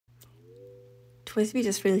Twsbi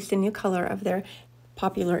just released a new color of their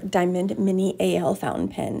popular Diamond Mini AL fountain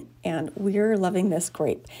pen, and we're loving this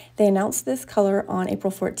grape. They announced this color on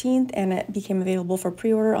April 14th, and it became available for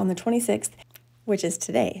pre-order on the 26th, which is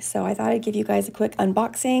today. So I thought I'd give you guys a quick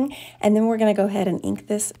unboxing, and then we're gonna go ahead and ink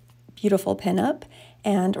this beautiful pen up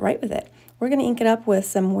and write with it. We're gonna ink it up with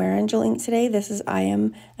some Wearingeul ink today. This is I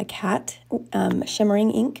Am a Cat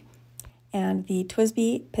shimmering ink, and the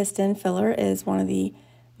Twsbi piston filler is one of the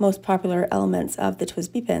most popular elements of the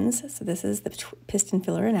Twsbi pens. So this is the piston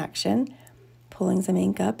filler in action, pulling some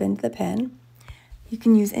ink up into the pen. You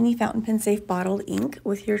can use any fountain pen safe bottled ink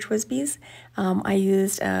with your Twsbis. I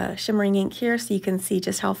used shimmering ink here so you can see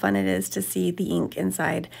just how fun it is to see the ink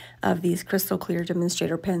inside of these crystal clear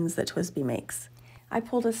demonstrator pens that Twsbi makes. I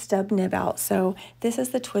pulled a stub nib out, so this is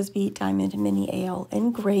the Twsbi Diamond Mini AL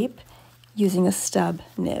in grape using a stub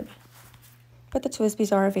nib. But the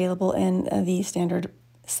Twsbis are available in the standard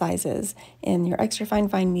sizes in your extra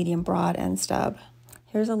fine, medium, broad, and stub.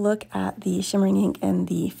 Here's a look at the shimmering ink and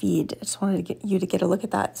the feed. I just wanted to get you to get a look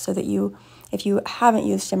at that so that you, if you haven't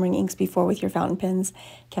used shimmering inks before with your fountain pens,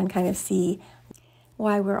 can kind of see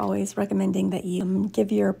why we're always recommending that you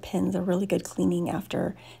give your pens a really good cleaning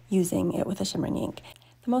after using it with a shimmering ink.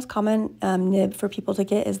 The most common nib for people to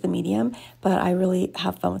get is the medium, but I really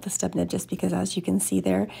have fun with the stub nib just because, as you can see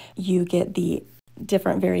there, you get the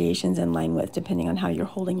different variations in line width depending on how you're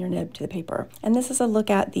holding your nib to the paper. And this is a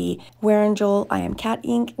look at the Wearingeul I Am Cat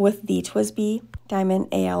ink with the Twsbi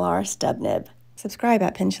Diamond ALR stub nib. Subscribe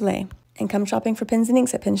at Pen Chalet and come shopping for pens and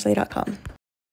inks at penchalet.com.